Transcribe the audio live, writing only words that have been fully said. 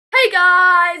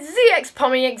guys,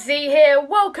 ZXPommyXZ here.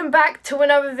 Welcome back to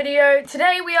another video.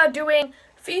 Today we are doing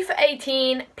FIFA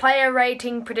 18 player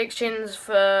rating predictions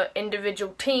for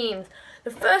individual teams.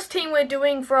 The first team we're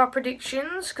doing for our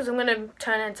predictions, because I'm going to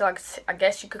turn it into, like, I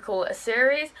guess you could call it a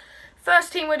series.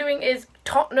 First team we're doing is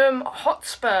Tottenham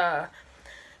Hotspur.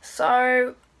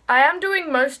 So I am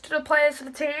doing most of the players for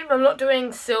the team. I'm not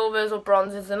doing silvers or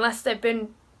bronzes unless they've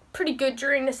been pretty good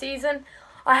during the season.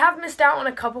 I have missed out on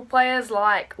a couple players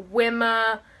like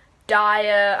Wimmer,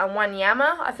 Dyer and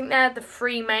Wanyama. I think they're the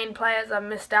three main players I've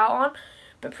missed out on.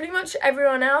 But pretty much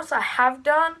everyone else I have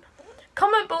done.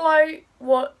 Comment below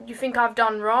what you think I've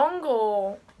done wrong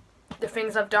or the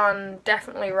things I've done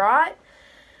definitely right.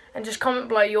 And just comment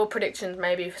below your predictions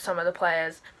maybe for some of the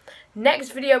players.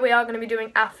 Next video we are going to be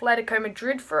doing Atletico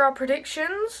Madrid for our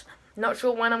predictions. Not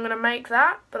sure when I'm going to make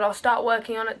that, but I'll start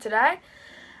working on it today.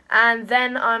 And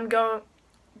then I'm going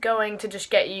to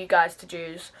just get you guys to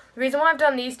choose. The reason why I've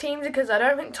done these teams is because I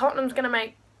don't think Tottenham's going to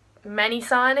make many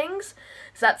signings.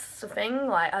 So that's the thing,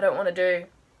 like, I don't want to do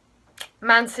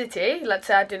Man City. Let's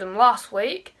say I did them last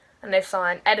week and they've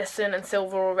signed Edison and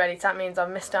Silva already. So that means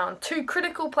I've missed out on two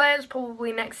critical players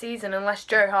probably next season unless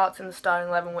Joe Hart's in the starting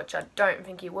 11, which I don't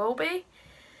think he will be.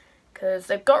 Because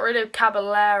they've got rid of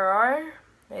Caballero.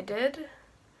 They did.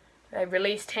 They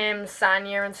released him,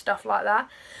 Sanya and stuff like that.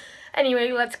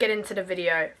 Anyway, let's get into the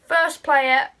video. First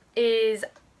player is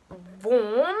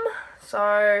Vorm.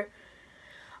 So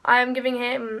I am giving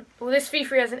him, well, this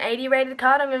FIFA has an 80 rated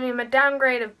card. I'm giving him a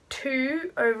downgrade of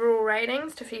 2 overall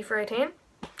ratings to FIFA 18.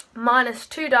 Minus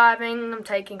 2 diving. I'm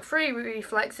taking 3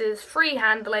 reflexes, 3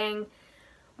 handling,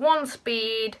 1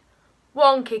 speed,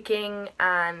 1 kicking,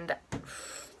 and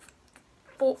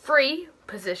 3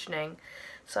 positioning.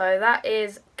 So that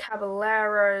is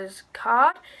Caballero's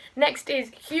card. Next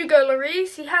is Hugo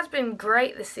Lloris. He has been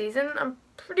great this season. I'm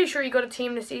pretty sure he got a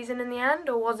team this season in the end,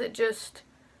 or was it just...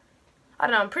 I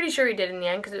don't know, I'm pretty sure he did in the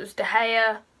end because it was De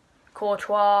Gea,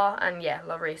 Courtois, and yeah,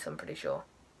 Lloris, I'm pretty sure.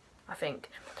 I think.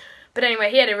 But anyway,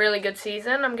 he had a really good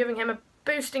season. I'm giving him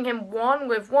boosting him 1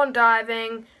 with 1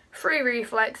 diving, 3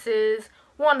 reflexes,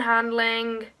 1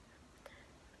 handling,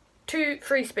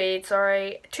 3 speed,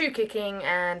 2 kicking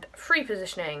and 3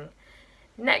 positioning.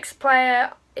 Next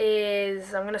player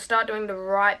is, I'm going to start doing the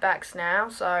right backs now.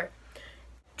 So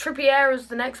Trippier is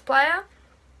the next player.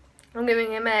 I'm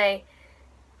giving him a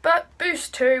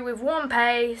boost 2 with 1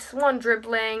 pace, 1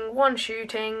 dribbling, 1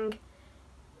 shooting,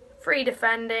 3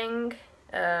 defending,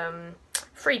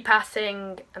 3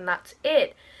 passing, and that's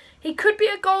it. He could be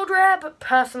a gold rare, but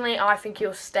personally I think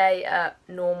he'll stay at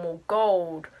normal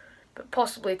gold. But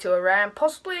possibly to a rare, and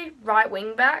possibly right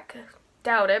wing back.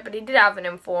 Doubt it, but he did have an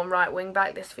informed right wing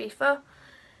back this FIFA.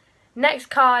 Next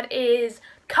card is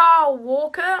Kyle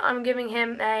Walker. I'm giving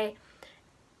him a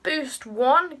boost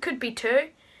 1, could be 2,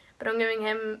 but I'm giving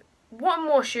him 1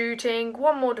 more shooting,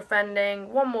 1 more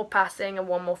defending, 1 more passing, and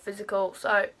 1 more physical.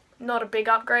 So not a big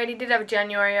upgrade. He did have a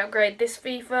January upgrade this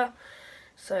FIFA.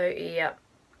 So yeah.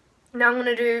 Now I'm going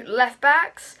to do left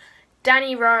backs.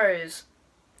 Danny Rose.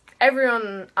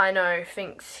 Everyone I know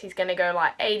thinks he's going to go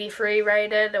like 83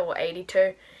 rated or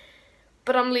 82,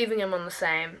 but I'm leaving him on the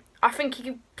same. I think he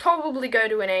could probably go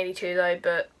to an 82 though,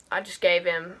 but I just gave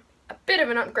him a bit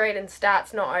of an upgrade in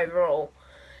stats, not overall.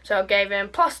 So I gave him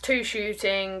 +2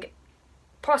 shooting,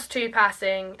 +2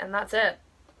 passing, and that's it.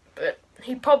 But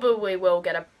he probably will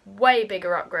get a way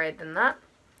bigger upgrade than that.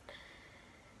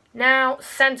 Now,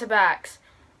 centre backs.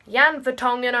 Jan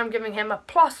Vertonghen, I'm giving him a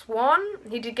 +1.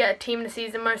 He did get a team of the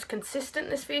season most consistent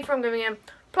this FIFA. I'm giving him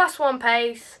 +1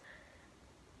 pace,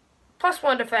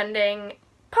 +1 defending,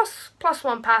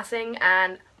 +1 passing,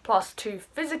 and +2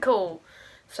 physical.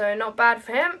 So not bad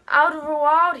for him.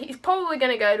 Alderweireld, he's probably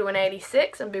going to go to an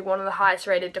 86 and be one of the highest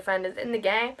rated defenders in the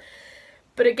game.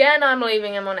 But again, I'm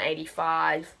leaving him on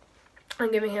 85.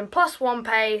 I'm giving him +1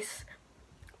 pace,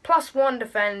 +1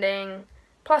 defending,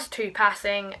 +2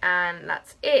 passing, and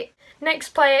that's it. Next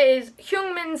player is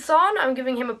Heung-min Son. I'm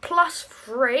giving him a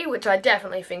 +3, which I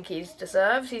definitely think he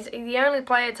deserves. He's the only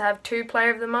player to have 2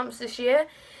 Player of the Months this year.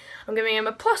 I'm giving him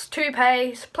a +2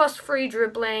 pace, +3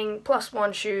 dribbling,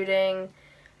 +1 shooting,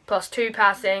 +2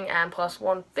 passing, and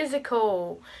 +1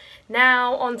 physical.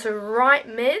 Now on to right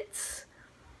mids.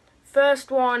 First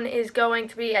one is going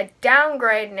to be a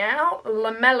downgrade now,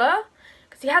 Lamela,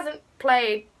 because he hasn't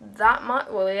played that much.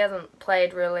 Well, he hasn't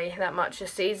played really that much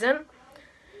this season.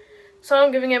 So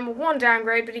I'm giving him 1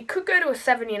 downgrade, but he could go to a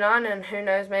 79, and who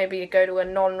knows, maybe go to a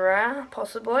non-rare,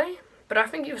 possibly. But I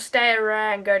think he'll stay a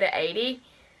rare and go to 80.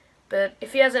 But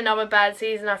if he has another bad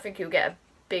season, I think he'll get a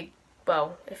big,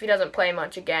 well, if he doesn't play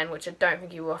much again, which I don't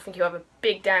think he will, I think he'll have a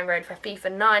big downgrade for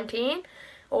FIFA 19.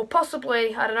 or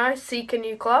possibly, I don't know, seek a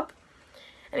new club.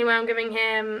 Anyway, I'm giving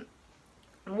him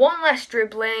 1 less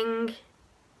dribbling,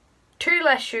 2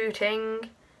 less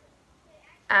shooting,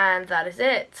 and that is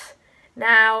it.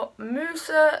 Now,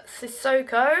 Musa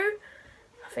Sissoko,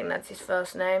 I think that's his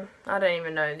first name. I don't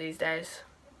even know these days,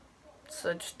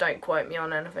 so just don't quote me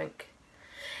on anything.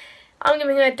 I'm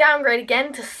giving him a downgrade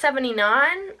again to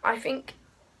 79. I think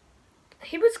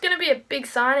he was going to be a big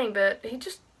signing, but he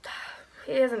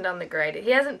hasn't done the great.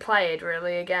 He hasn't played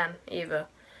really again either.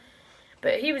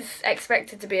 But he was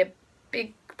expected to be a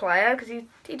big player because he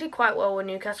did quite well with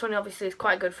Newcastle, and obviously he's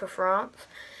quite good for France.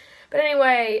 But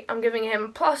anyway, I'm giving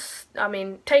him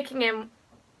taking him,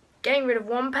 getting rid of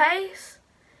 1 pace,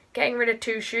 getting rid of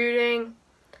 2 shooting,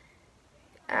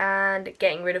 and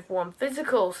getting rid of 1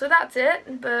 physical. So that's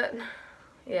it, but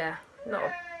yeah, not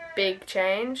a big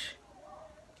change.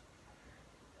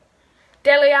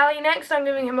 Dele Alli next, I'm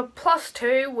giving him a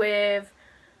 +2 with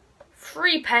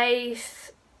 3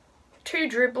 pace, 2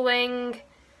 dribbling,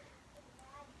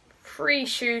 3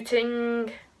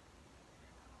 shooting,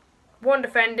 1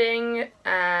 defending,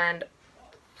 and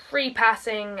 3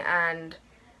 passing, and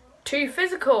 2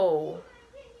 physical.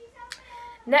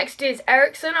 Next is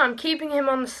Ericsson. I'm keeping him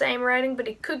on the same rating, but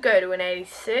he could go to an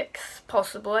 86,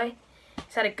 possibly.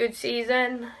 He's had a good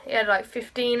season. He had like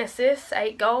 15 assists,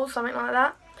 8 goals, something like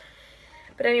that.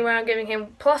 But anyway, I'm giving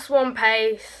him +1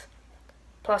 pace,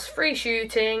 +3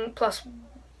 shooting,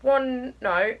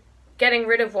 getting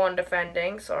rid of 1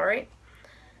 defending, sorry.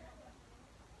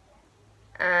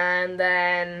 And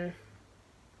then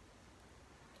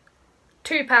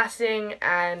 2 passing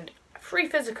and 3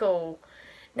 physical.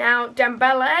 Now,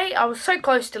 Dembele, I was so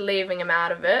close to leaving him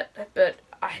out of it, but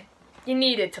I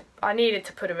needed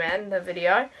to put him in the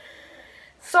video.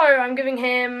 So I'm giving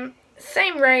him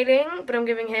same rating, but I'm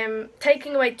giving him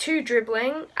taking away 2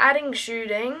 dribbling, adding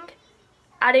shooting,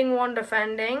 adding 1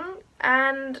 defending,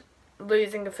 and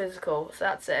losing a physical. So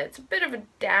that's it. It's a bit of a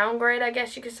downgrade, I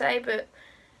guess you could say, but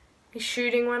his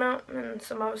shooting went up and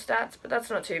some other stats, but that's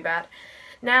not too bad.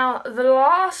 Now,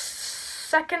 the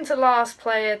second to last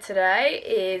player today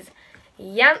is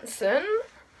Janssen.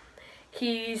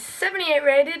 He's 78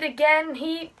 rated. Again,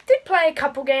 he did play a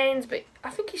couple games, but I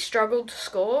think he struggled to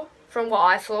score from what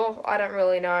I saw. I don't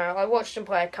really know. I watched him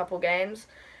play a couple games,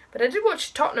 but I did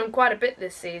watch Tottenham quite a bit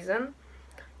this season.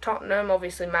 Tottenham,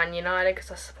 obviously Man United,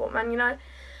 because I support Man United.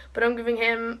 But I'm giving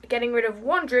him getting rid of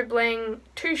 1 dribbling,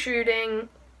 2 shooting,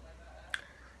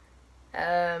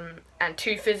 and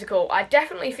 2 physical. I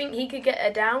definitely think he could get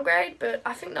a downgrade, but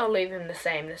I think they'll leave him the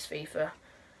same this FIFA.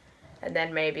 And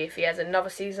then maybe if he has another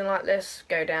season like this,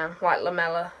 go down, like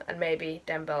Lamela and maybe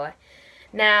Dembele.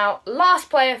 Now, last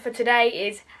player for today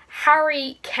is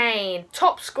Harry Kane,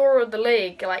 top scorer of the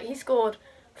league. Like, he scored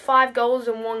 5 goals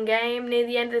in 1 game near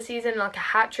the end of the season, like a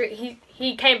hat-trick.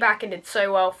 He came back and did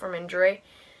so well from injury.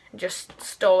 And just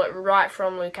stole it right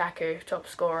from Lukaku, top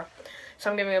scorer. So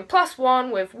I'm giving him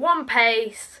 +1 with 1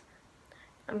 pace.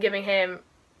 I'm giving him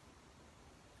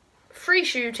 3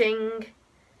 shooting.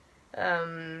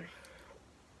 And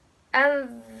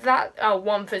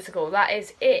 1 physical. That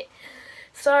is it.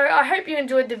 So I hope you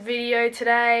enjoyed the video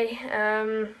today.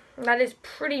 That is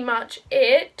pretty much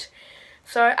it.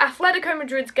 So Atletico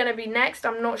Madrid's going to be next.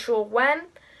 I'm not sure when.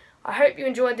 I hope you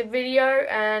enjoyed the video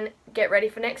and get ready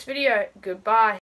for next video. Goodbye.